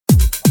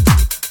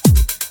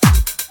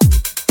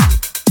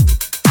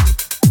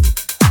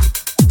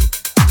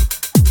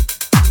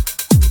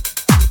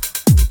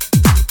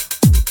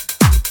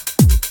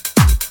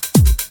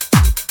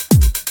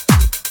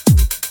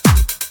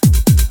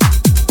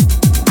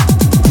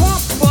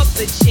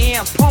the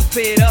jam, pump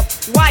it up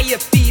while your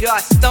feet are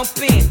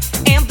stumping.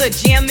 And the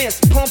jam is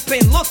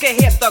pumping, look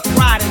ahead, the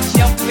crowd is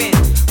jumping.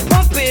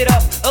 Pump it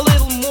up a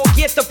little more,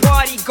 get the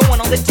party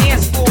going on the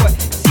dance floor.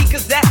 See,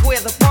 cause that's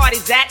where the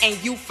party's at, and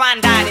you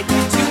find out if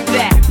you do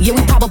that. Yeah,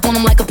 we pop up on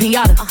them like a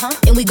pinata.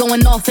 And we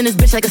going off in this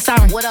bitch like a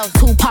siren. What else?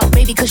 Tupac,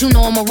 baby, cause you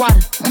know I'm a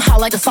rider. I'm hot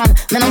like a sauna,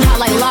 man, I'm hot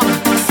like lava.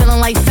 Feeling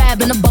like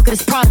Fab in the bucket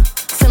is Prada.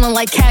 Feeling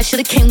like cash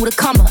should've came with a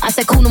comma. I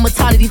said, Kuna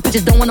Matata, these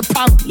bitches don't want a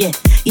problem. Yeah,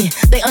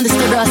 they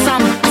understood the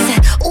assignment. I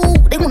said, ooh,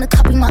 they wanna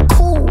copy my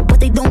cool, but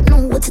they don't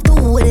know what to do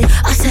with it.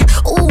 I said,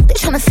 ooh, they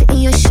tryna fit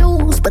in your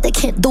shoes, but they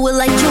can't do it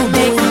like you do.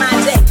 Make my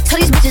day. Tell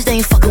these bitches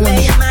they ain't fucking with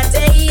me. Make my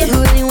day. You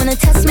really wanna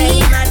test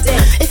me? Make my day.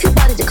 If you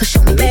bought it, then come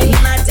show me, baby.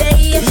 Make my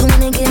day. You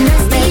wanna get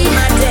nasty? Make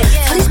my day.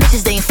 Tell these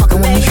bitches they ain't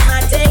fucking with me. Make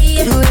my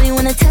day. You really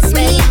wanna test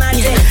me? Make my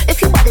day.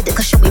 If you bought it, then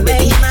come show me,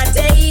 baby. Make my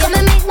day. Come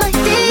and make my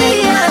day.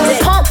 Make my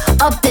day. Pump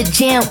up the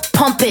jam,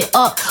 pump it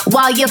up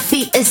while your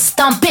feet is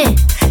stomping.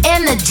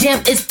 And the gym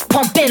is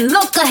pumping.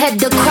 Look ahead,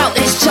 the crowd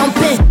is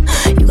jumping.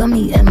 You got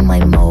me in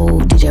my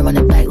mode. DJ run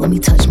it back, let me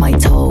touch my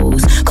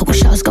toes. Couple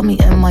shots got me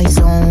in my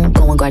zone.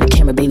 Go and grab the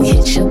camera, baby,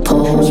 hit your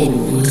pose.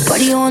 Yeah.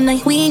 Party all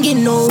night, we ain't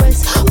getting no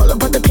rest. All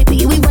about the paper,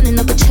 yeah, we running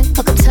up a check.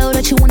 I can tell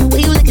that you want the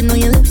way you licking on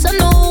your lips. I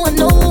know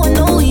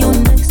you're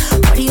next.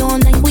 Party all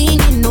night, we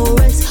ain't getting no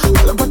rest.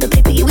 All about the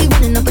paper, yeah, we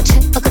running up a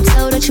check. I can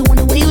tell that you want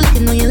the way you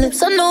licking on your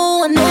lips. I know.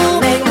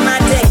 Make my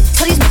day.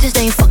 Tell these bitches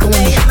they ain't fucking with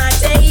me. Make my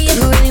day.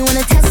 You really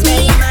wanna test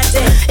me? Make my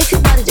day. If you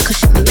bought it, then come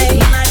show me, baby.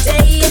 Make my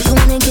day. If you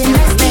wanna get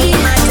nasty?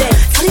 Make my day.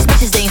 Tell these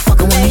bitches they ain't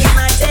fucking with me. Make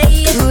my day.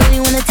 You really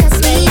wanna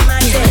test me? Make my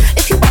day.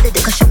 If you bought it,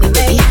 then come show me,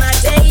 baby. Make my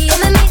day.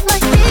 Come and make my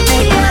day.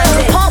 Make my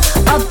day. Pump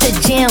up the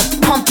jam,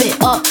 pump it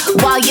up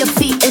while your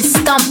feet is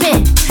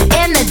stomping.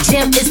 And the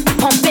gym is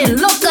pumping.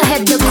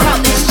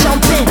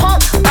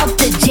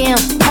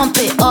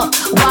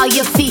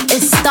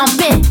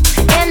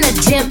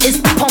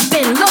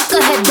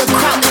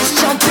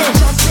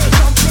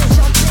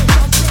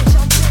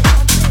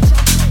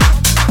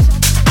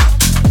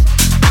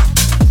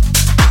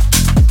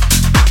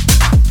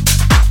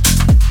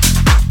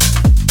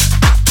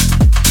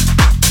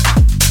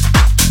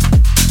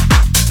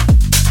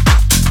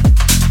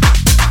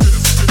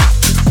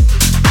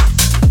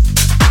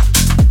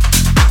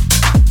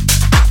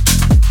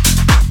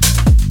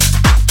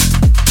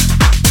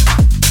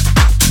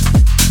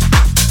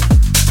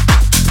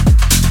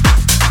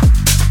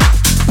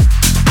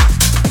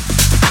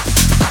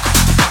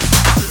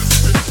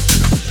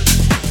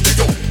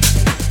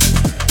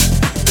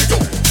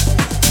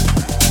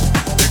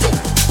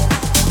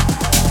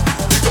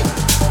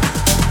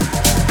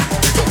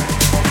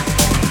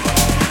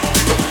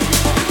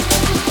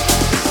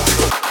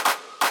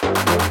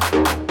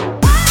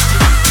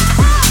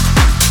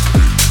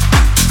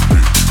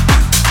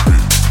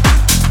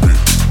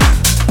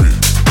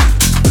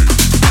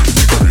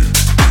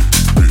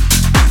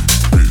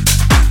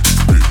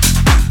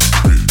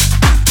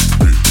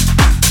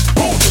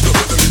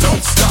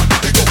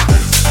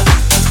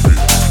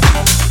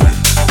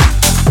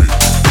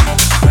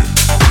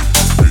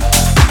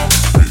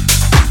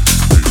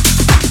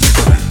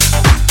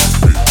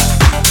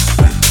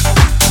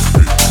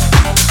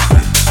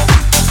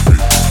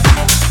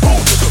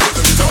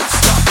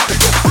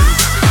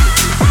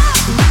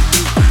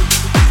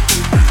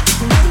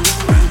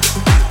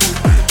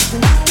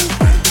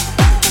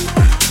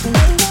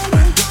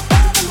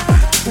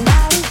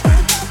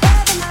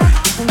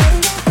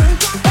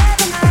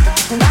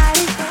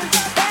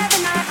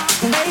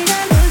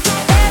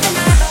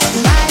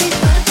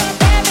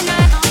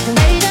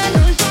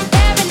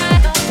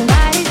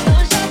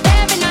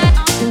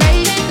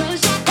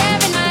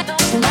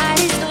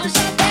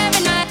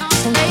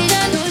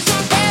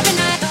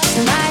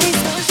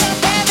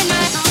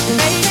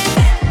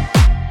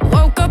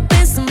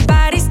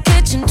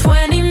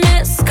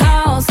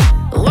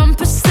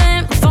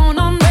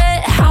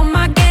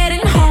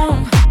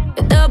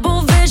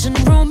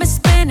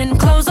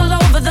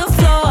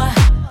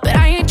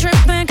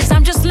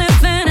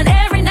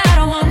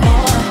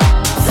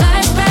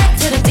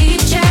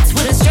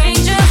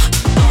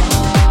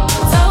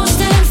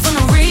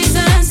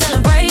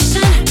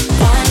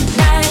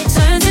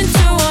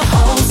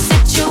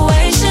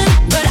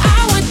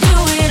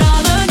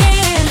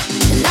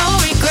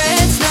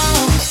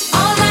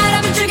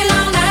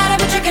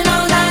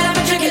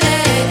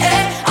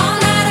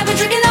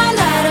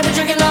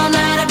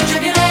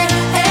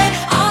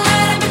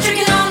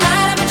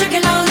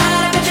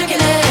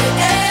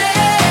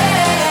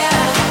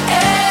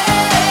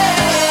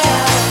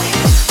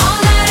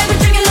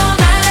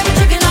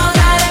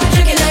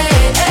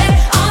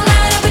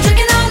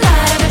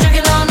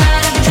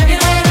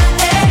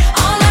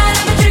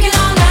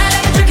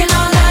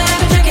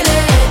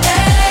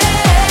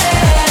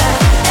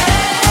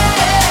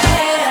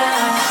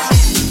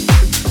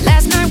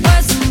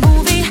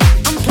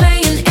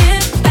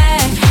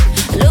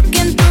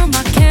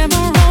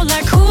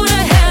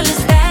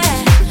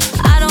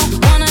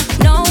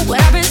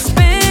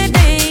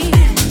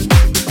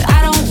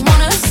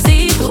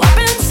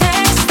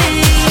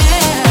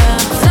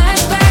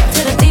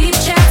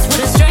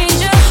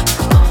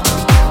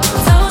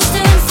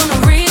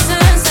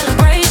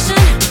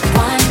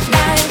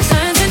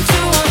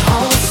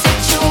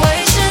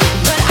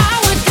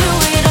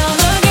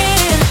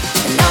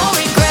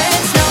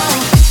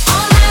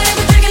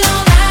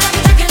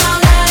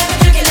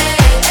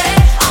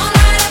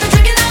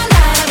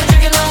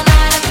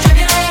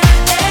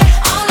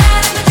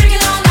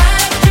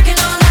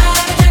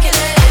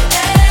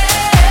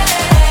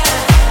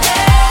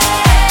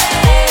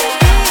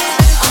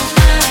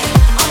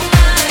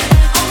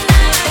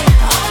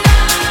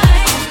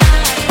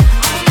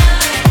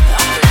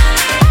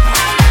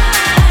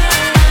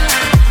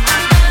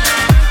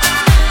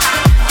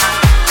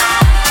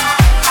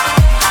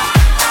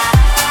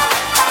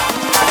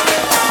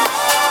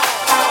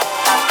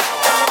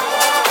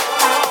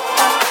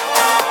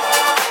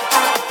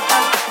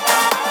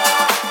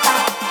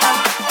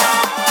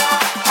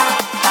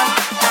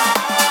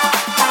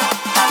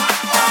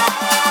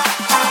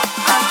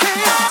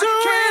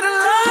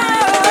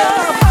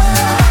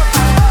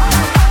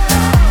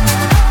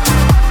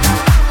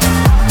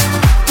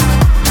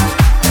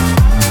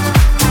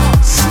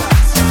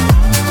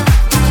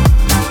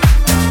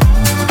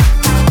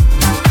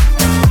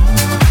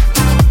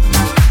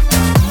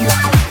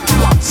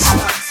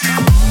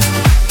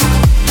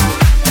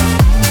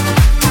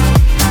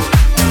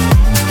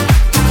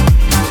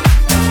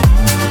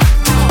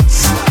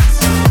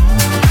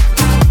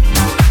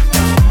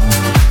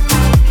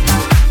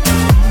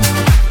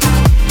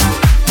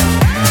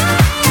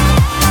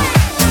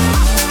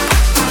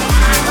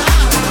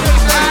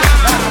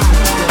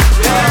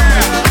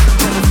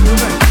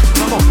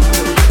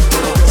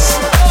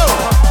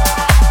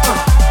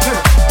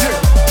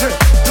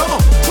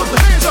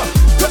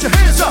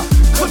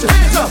 Put your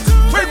hands up,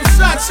 wave from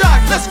side to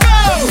side. Let's go.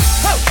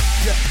 Ho.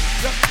 Yeah,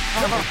 yeah,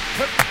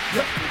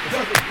 yeah,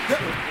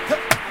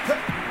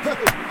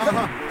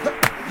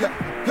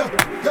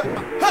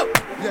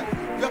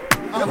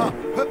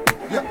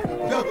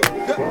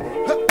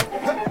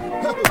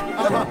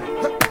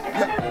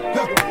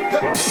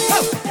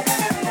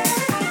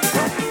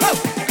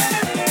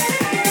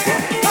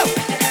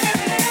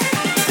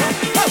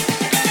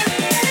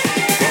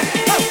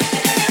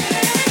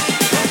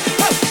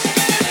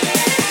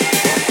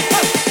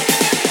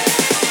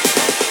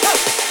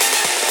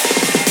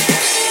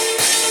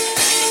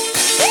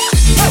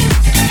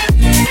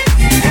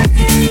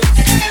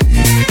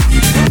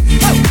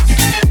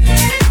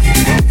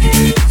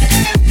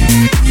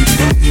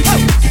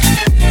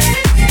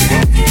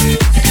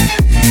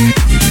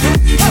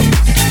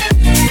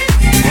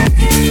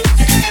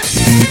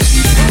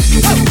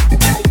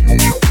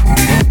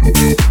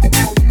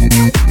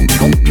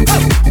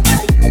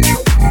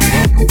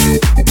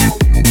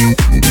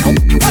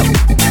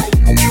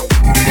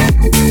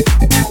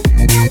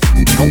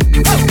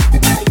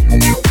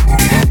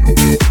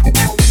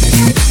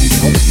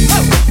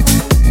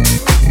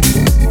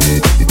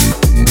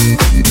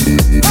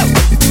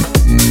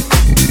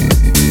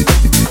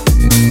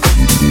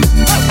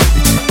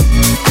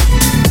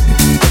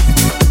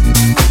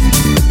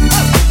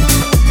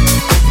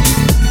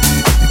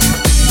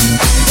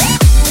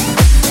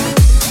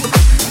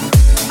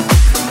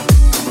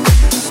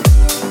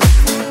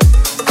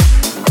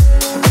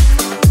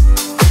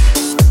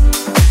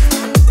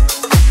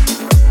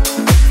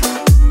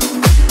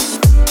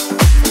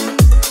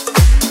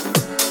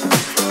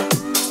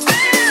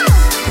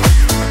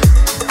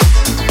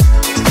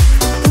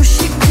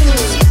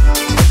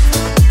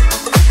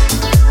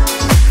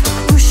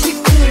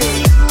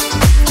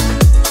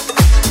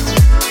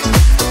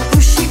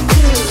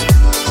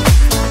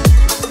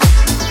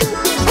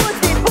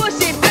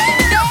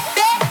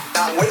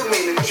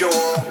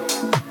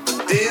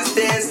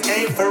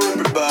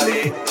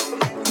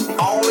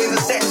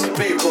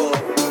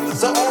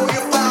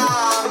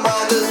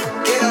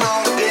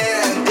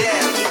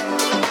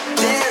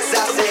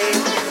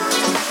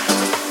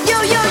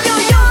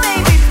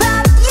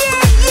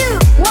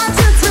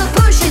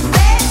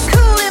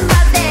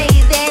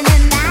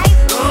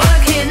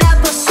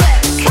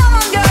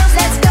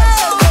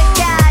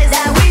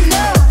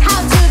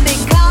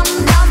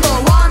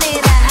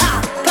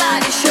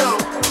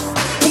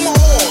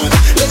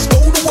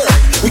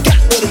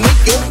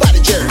 Your body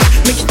jerk,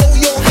 make you throw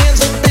your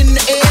hands up in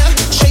the air,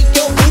 shake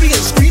your booty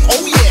and scream,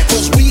 oh yeah,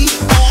 'cause we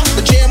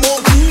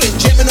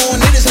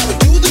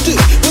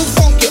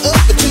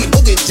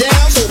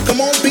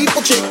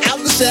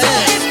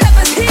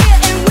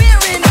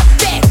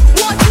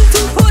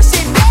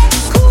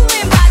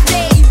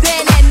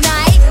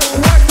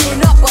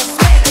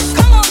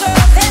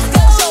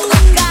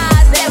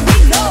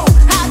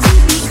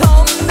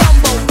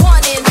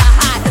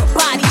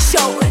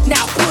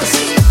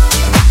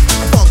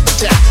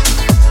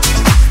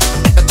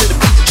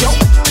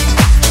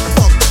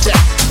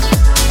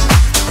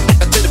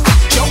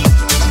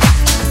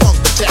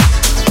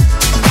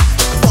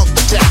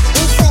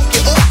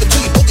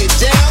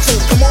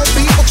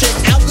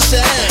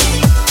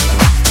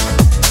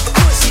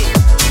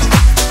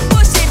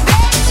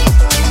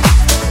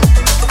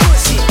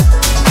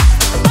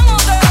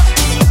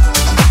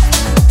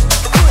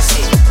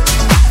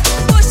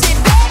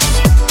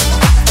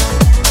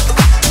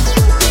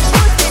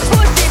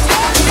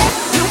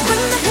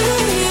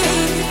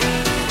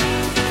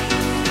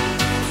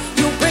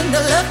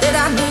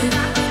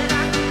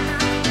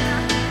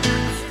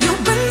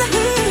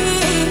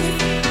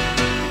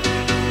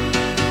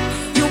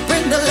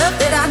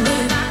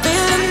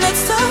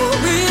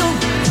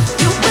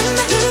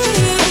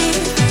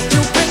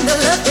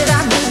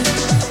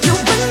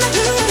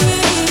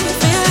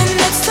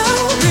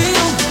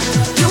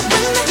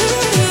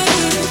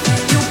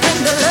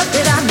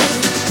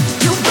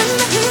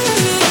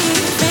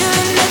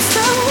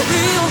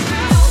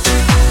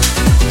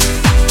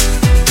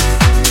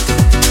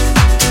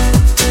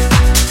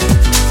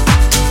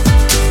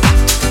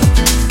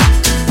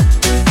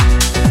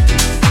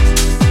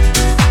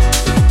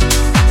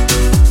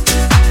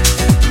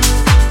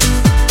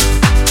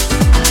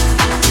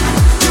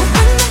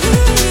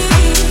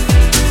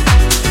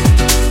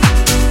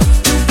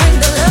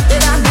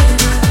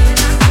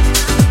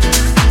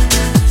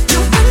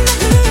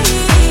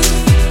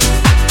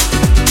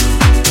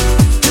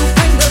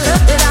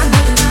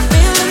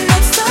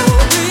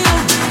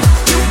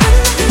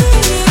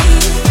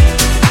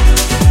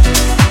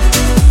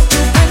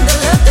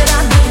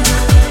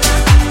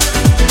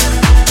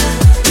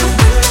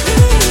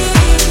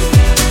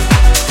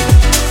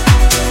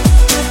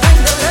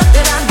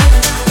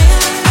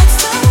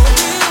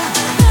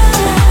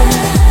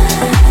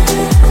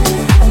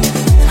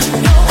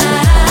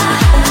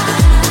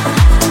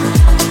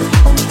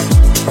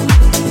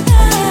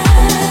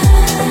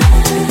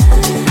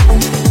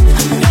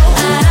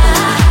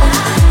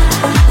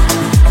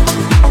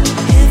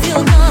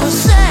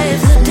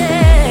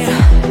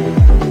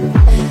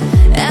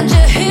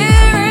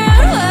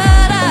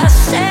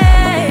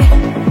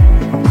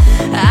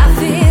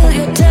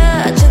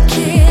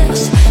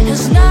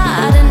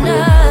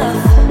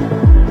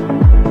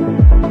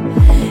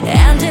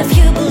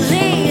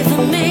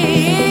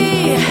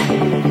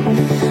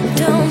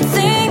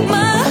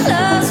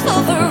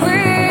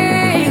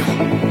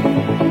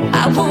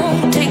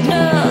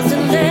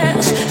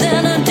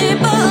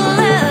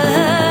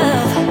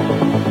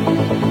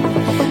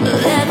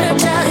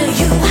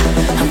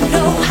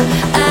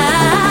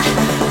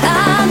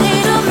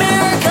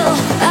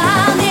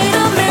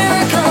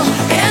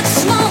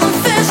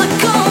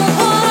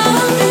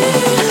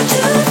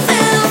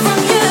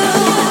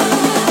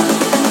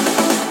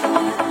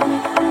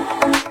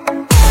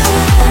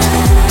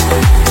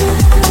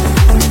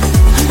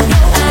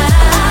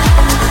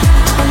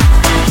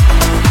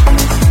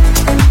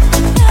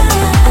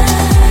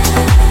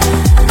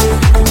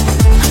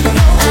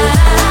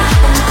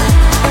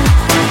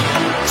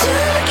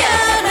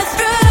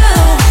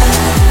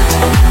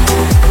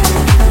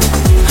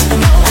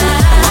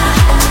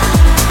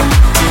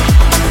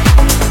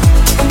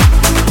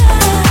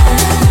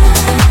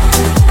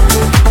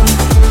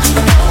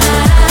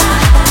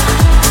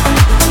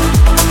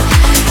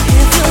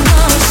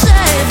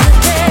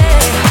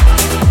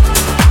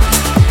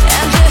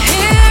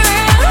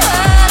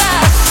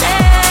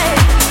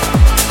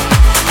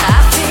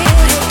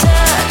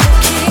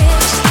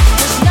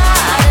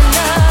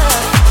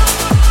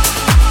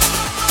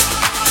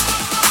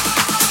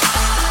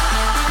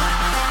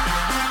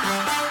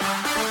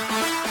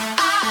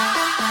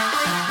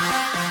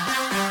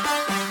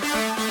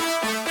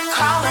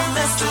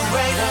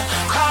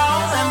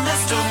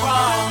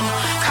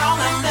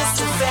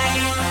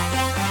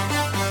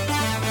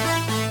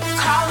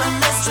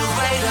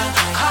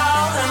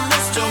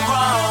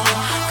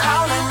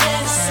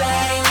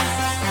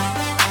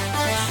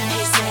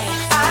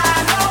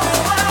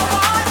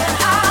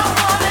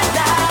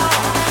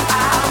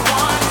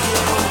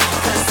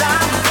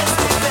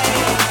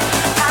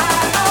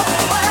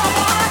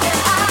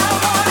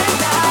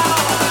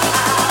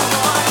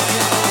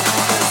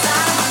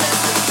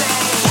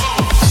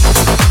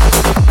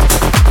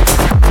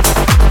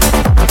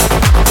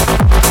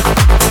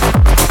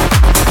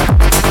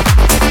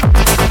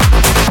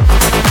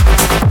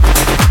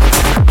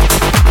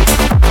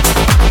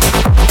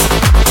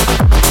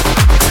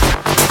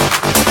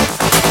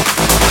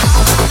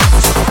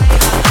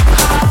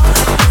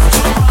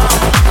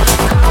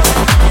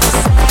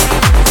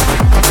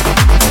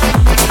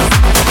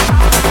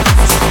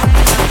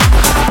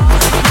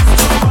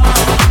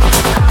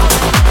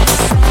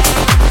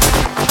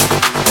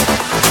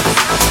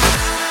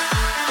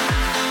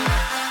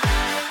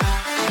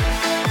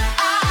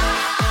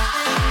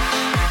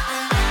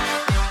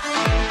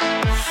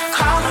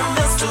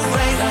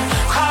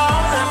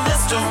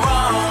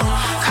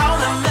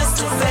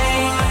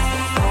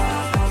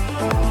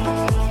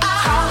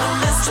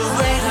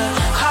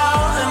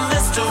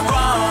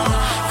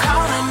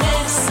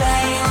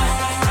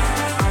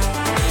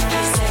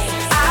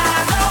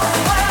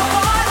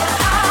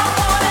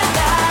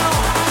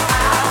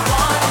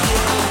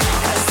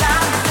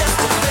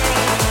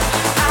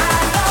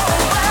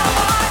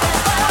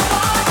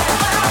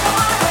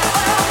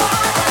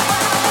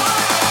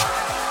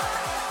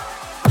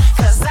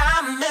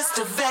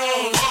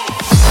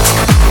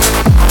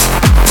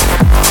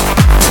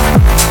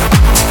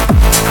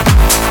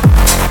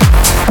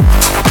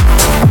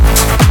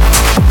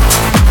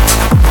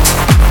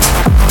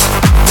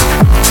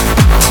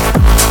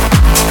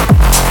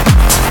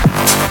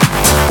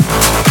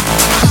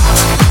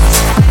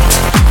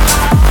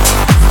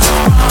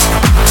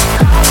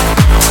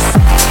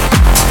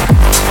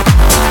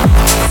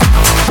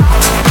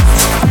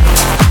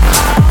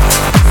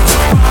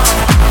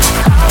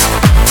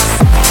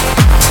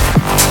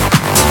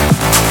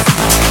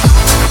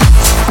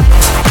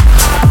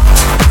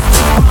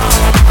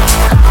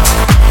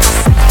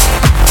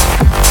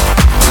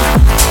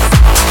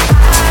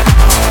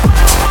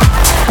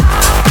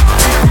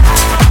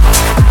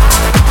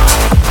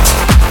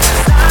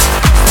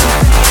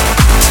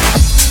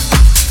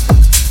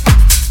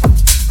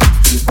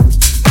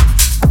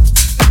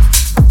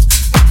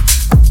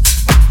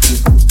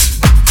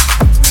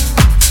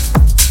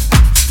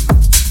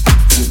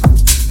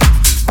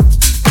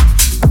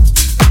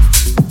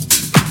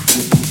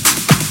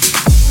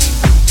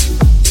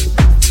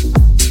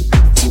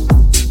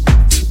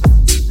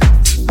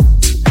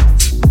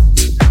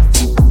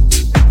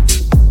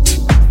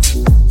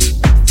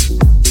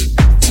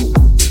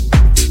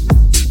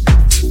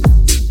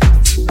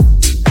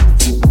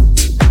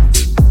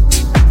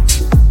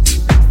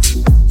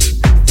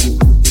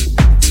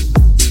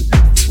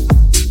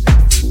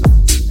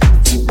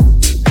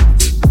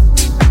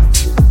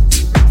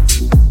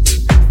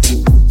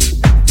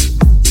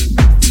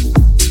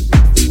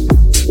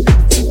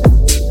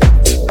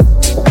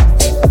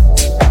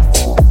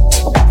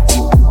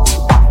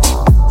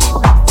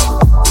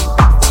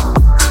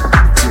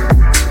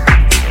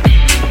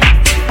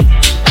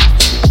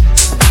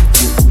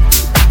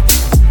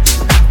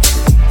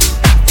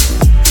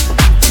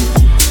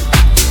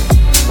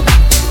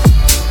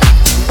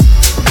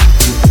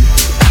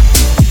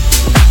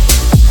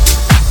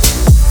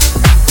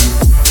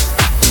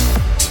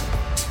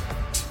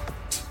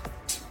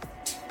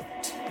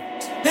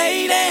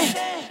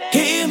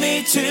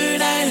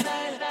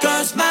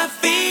 'cause my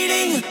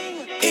feeling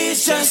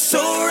is just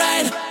so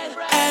right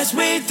as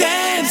we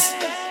dance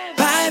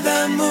by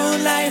the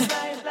moonlight.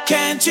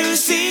 Can't you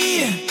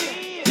see?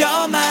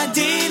 You're my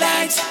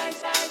delight,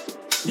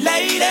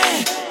 lady.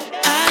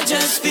 I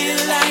just feel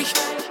like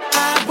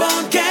I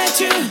won't get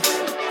you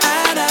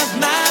out of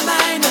my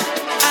mind.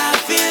 I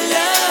feel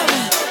love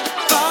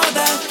for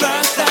the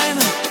first time,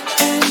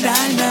 and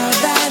I know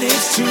that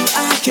it's true.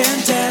 I can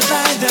tell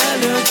by the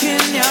look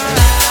in your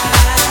eyes.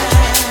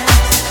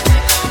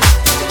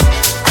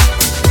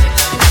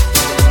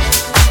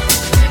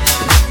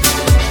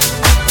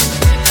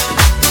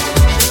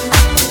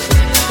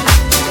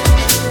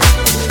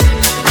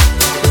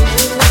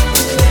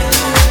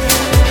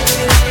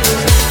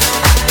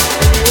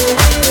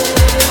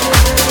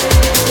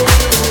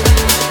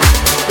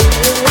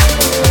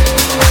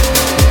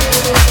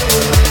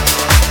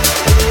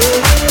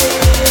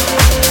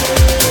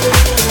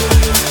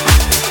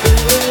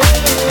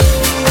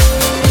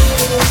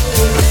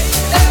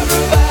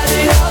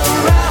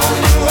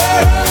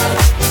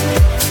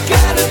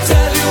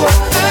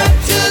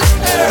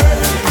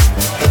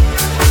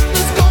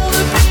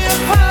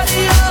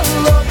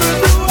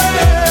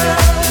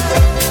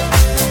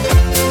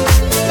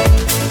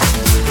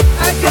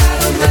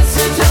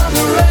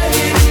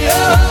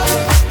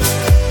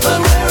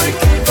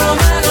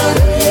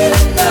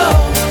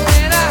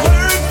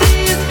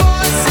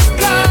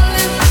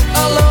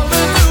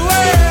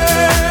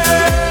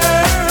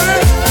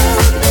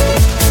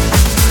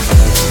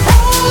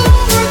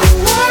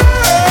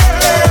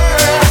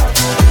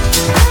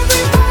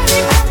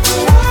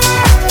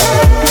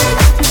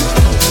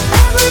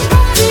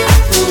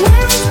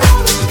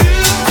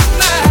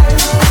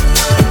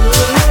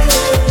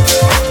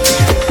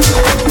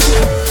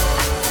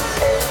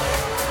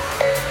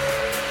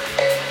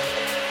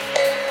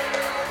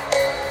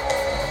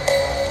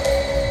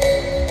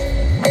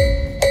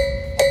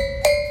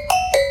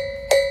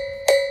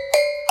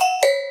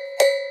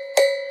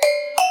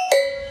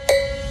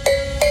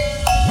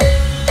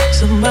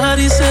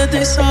 Somebody said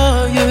they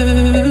saw you.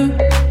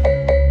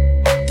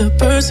 The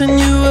person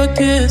you were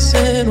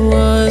kissing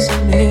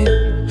wasn't me,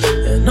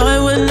 and I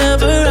would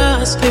never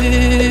ask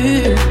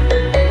you.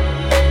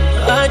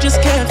 I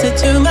just kept it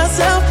to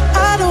myself.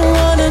 I don't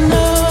wanna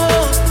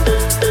know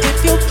if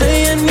you're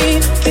playing me.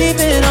 Keep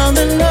it on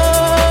the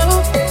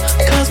low,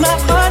 'cause my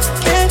heart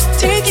can't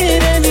take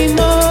it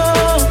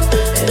anymore.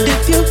 And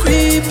if you're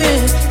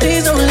creeping,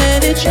 please don't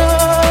let it show.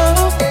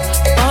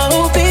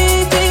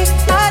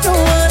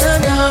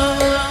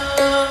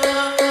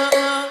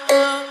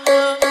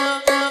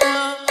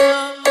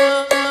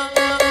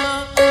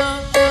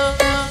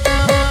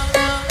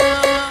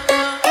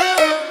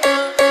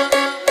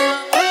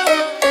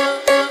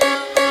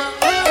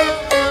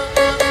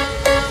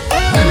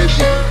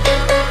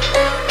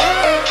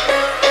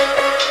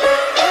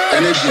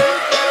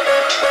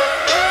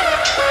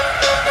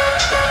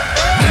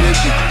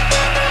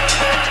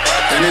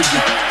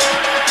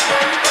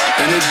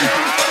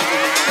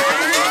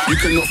 You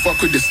cannot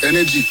fuck with this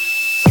energy.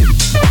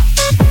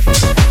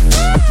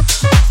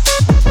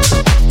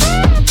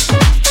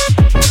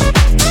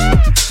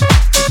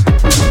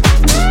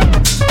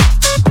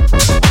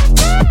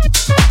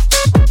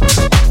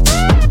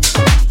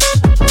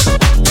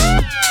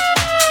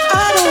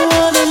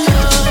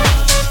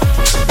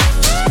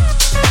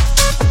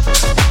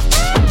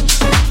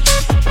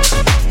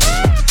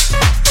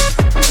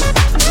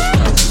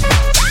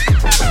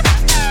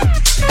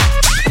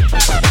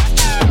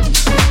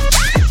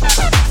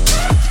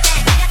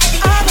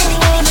 I don't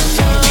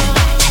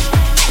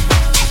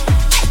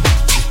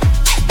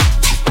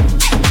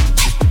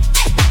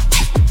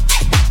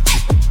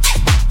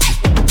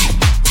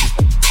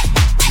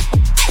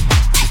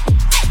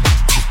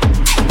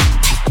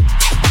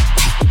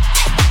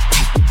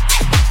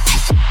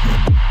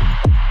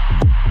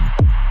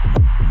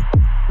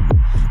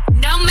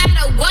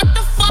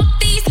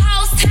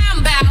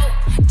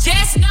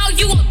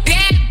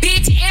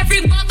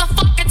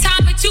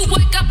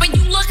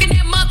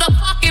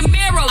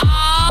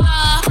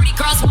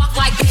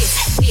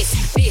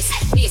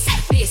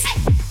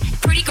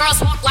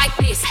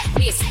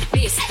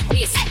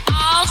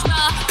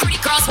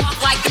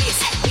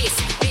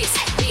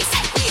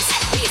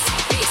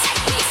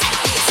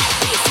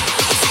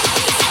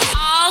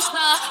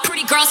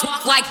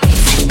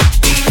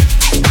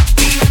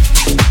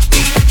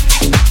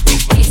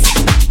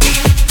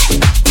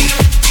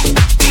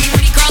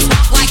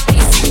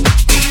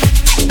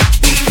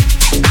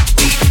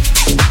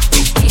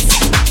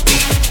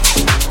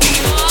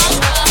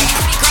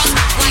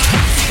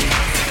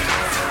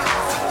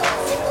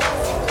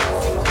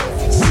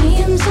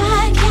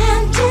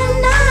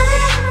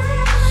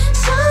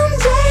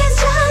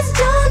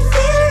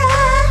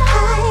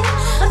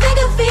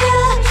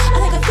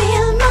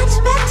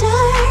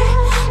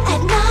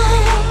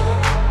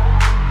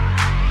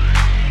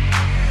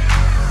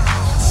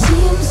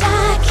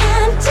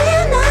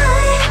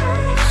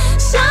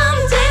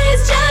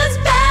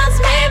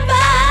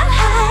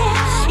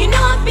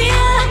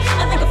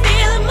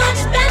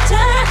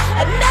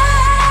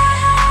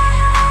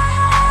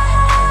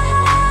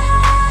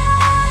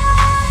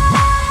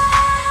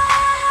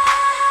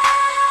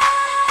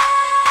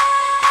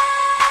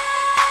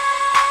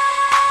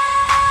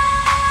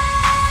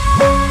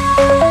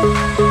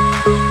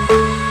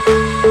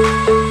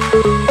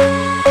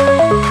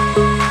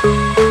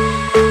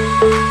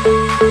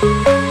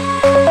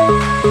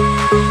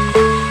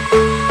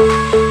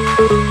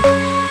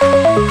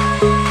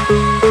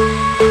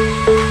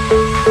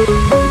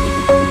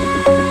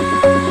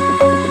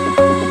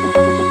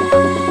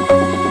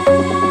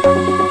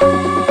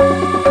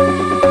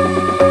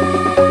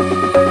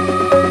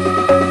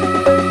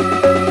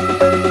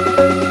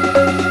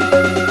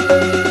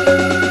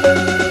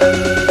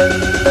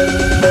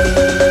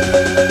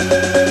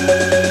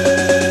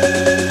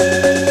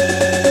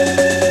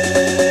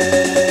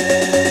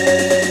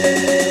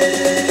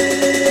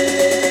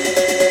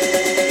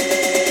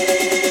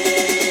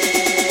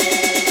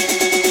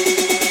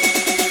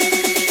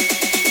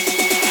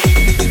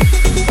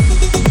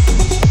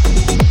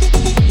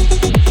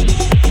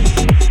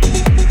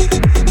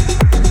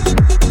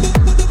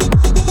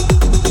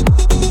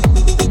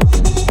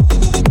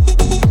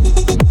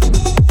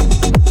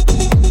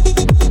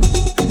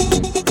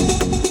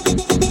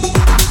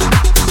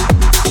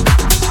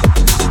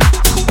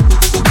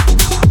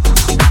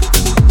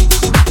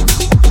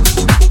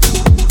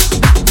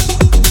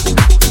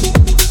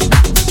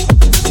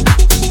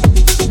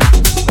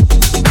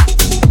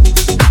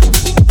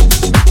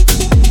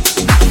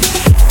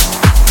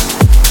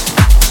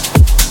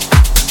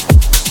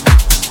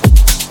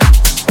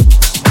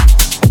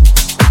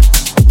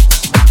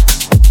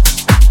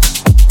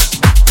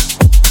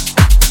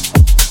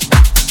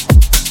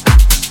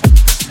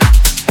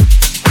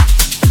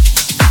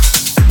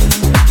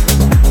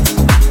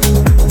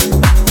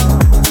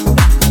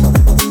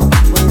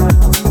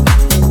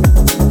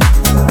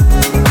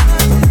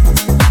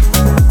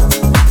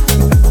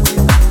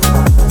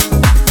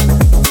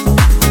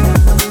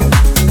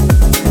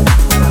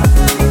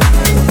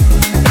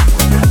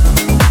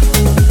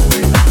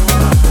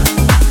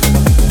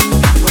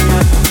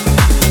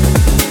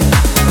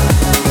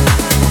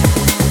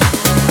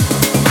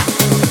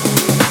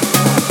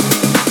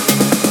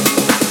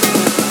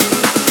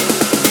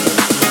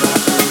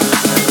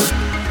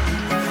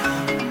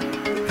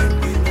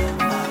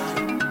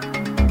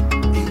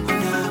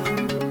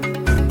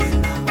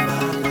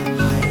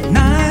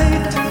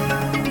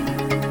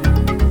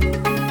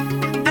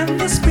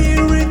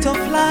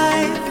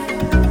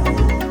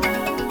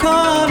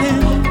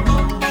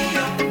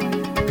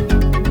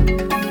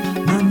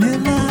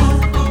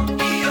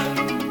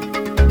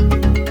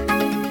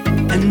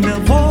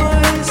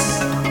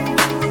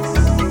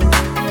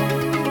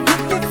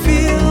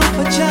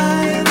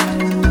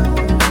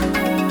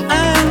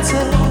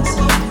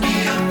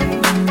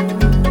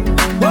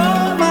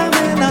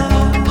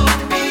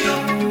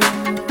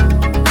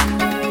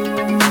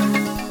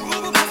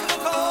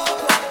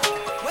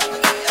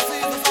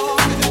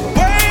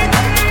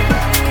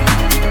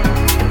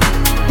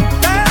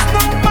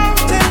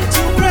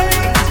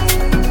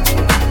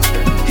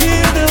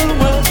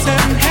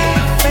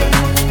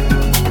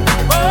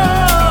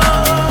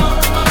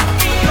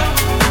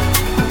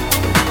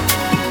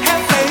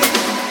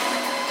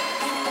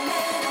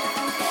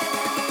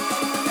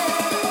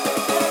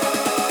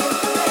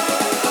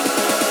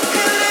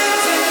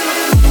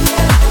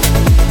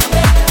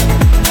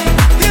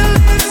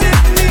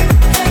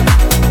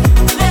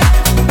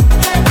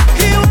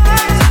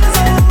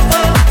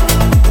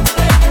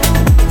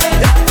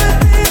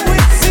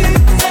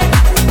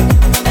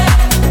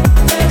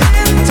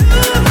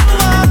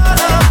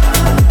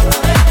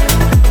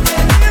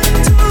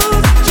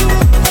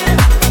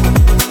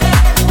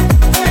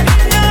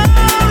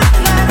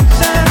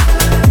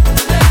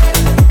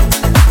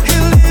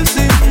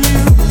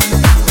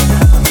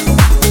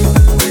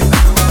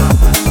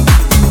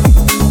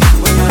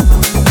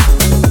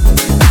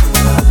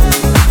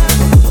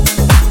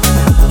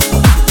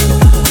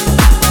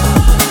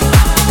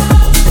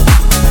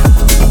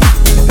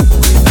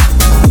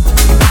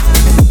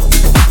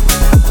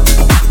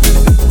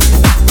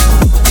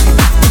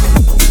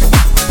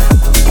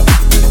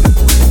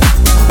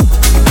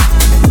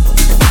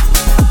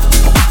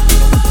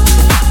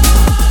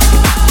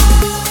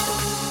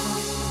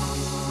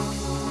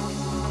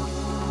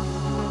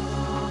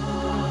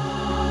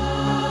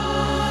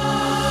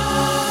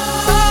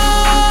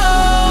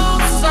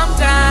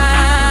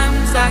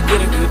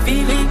good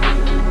feeling.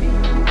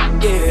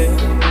 Yeah.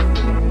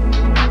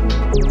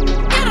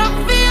 Get a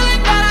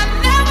feeling that I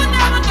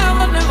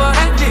never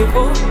had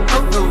before.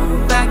 Oh no,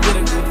 I get a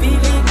good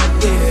feeling.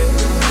 Yeah.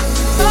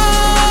 Oh,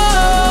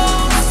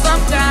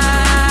 sometimes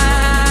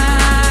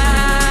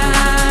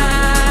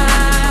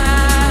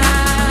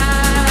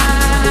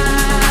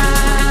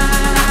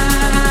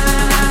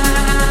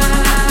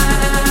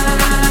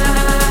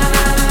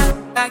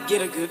I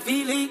get a good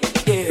feeling.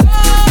 Yeah.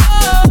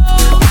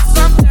 Oh,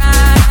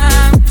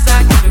 sometimes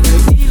I get a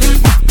good feeling.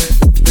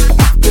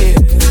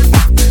 Yeah.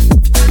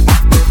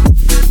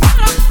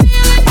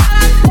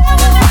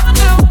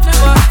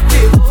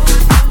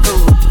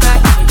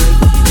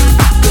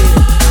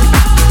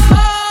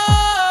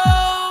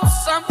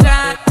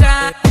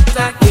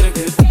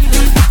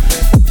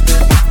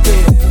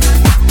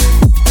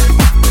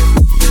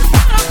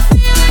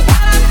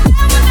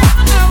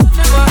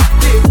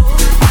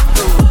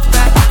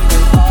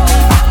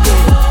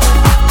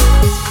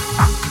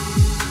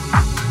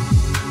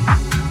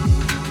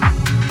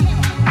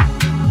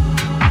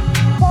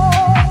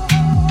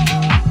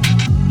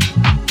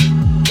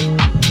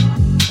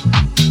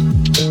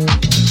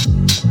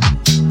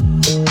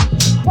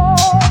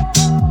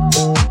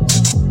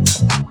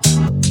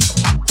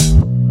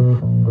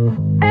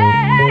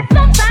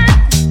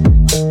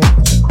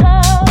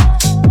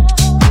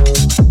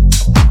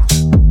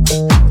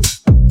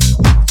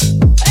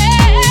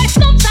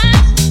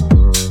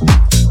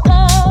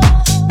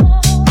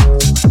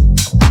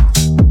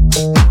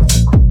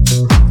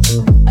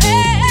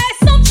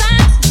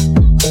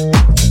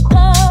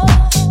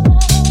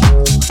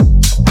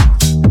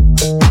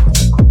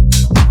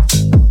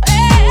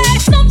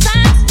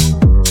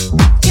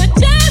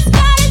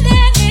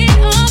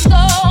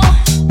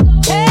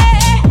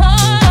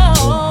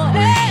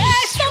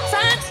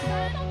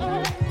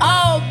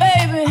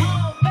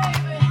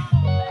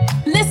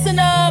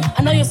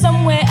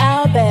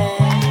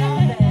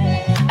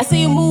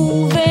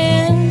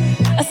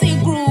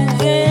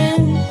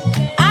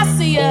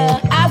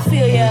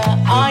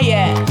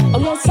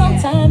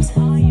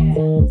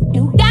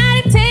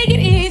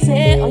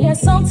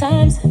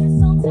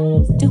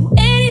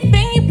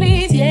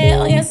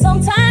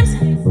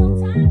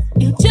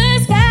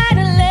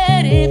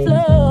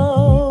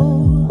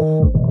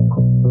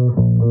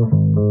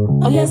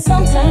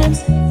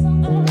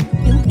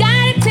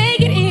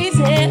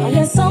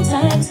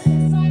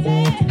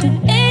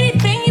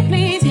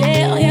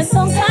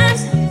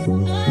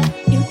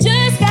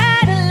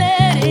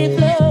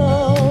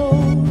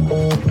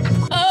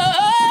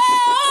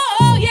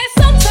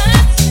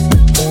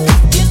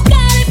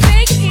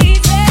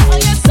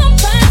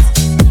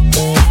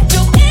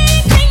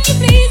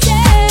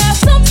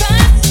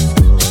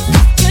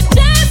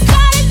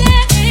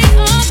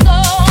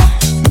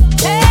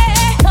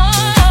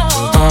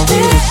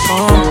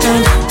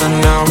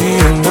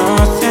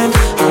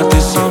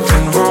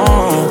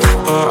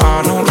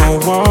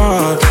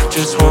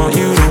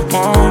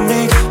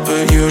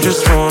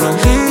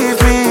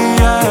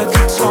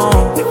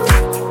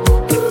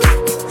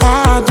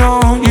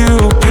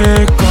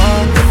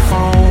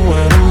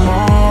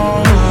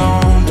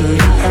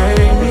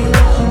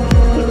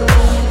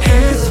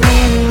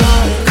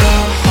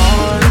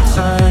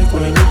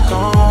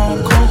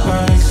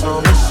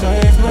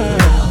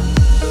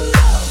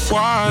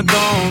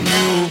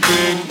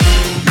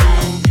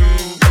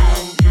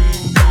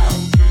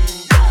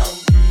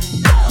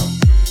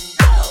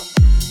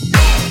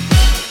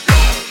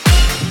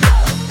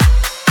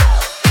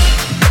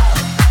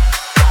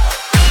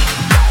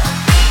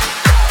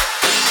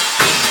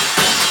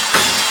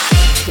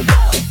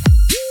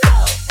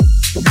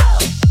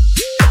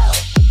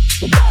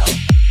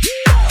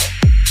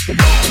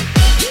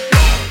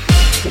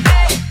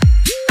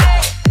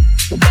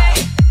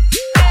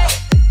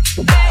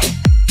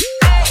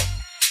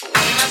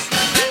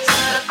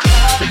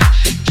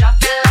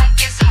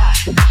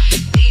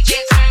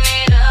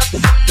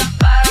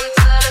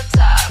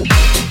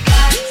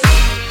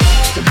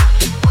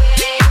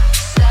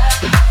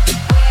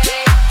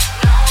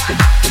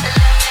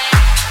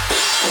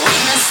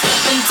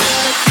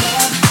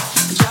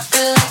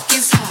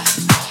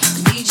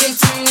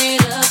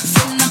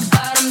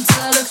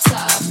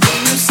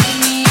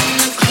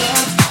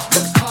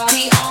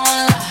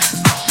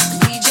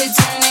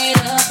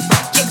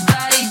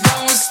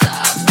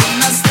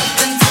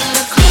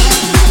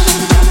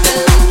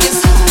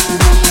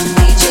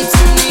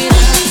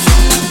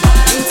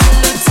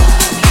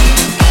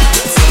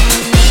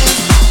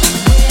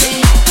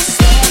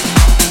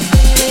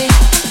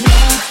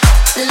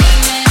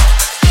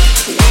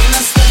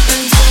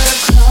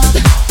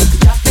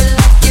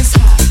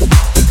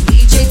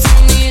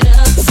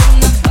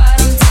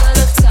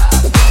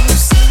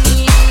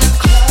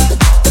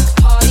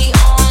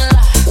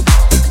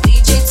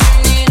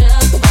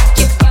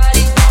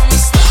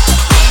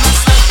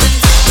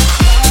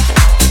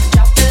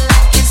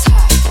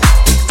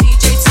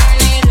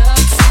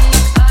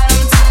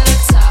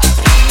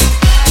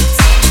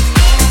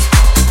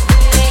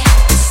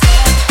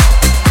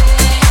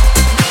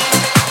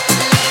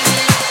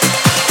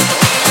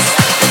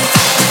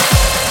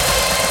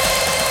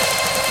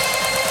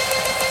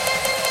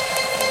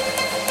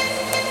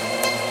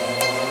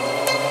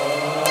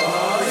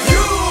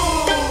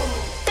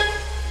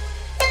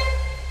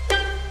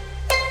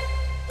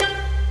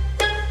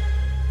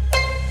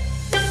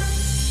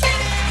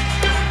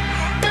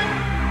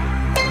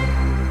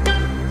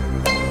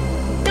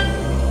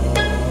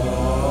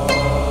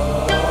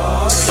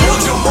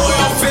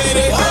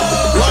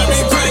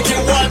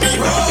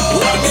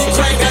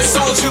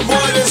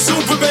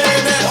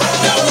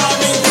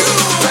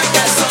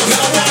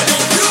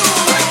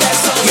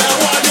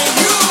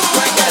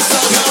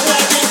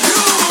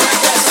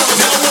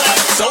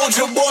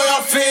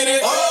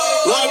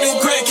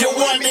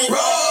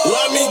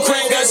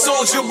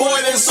 your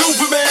boy, that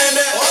Superman.